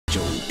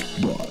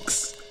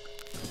Jokebox.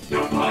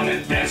 Your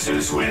planet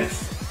dances with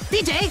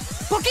DJ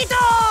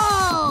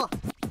Pokito!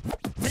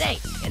 Today,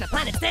 in the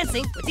Planet's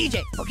Dancing with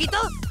DJ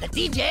Pokito, the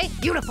DJ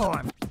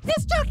uniform.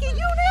 Disc jockey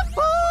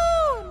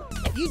uniform!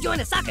 If you join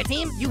a soccer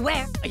team, you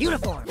wear a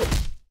uniform.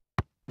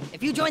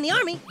 If you join the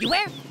army, you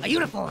wear a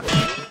uniform.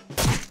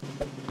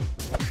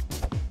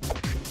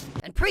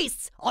 And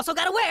priests also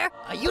gotta wear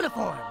a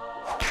uniform.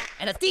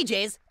 And us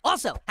DJs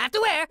also have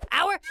to wear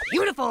our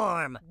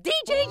uniform.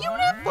 DJ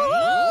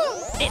uniform!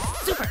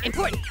 It's super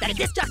important that a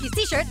disc jockey's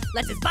t-shirt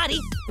lets his body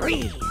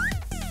breathe.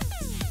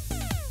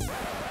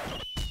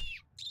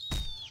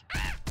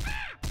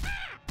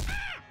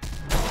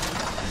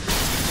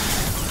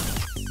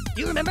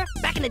 Do you remember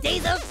back in the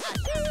days of...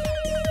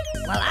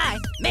 Well, I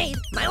made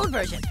my own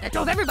version that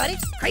drove everybody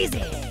crazy.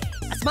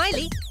 A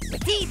smiley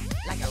with teeth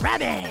like a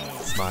rabbit.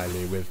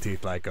 Smiley with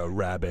teeth like a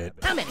rabbit.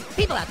 How many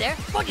people out there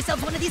bought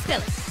yourselves one of these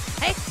fellas?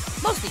 Hey,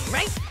 most of you,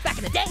 right? Back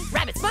in the day,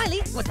 Rabbit Smiley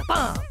was the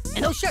bomb.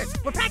 And those shirts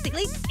were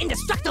practically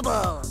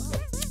indestructible.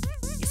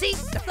 You see,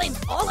 the flame's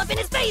all up in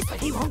his face, but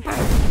he won't burn.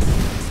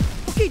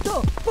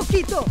 Pokito!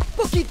 Pokito!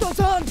 Pokito's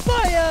on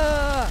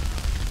fire!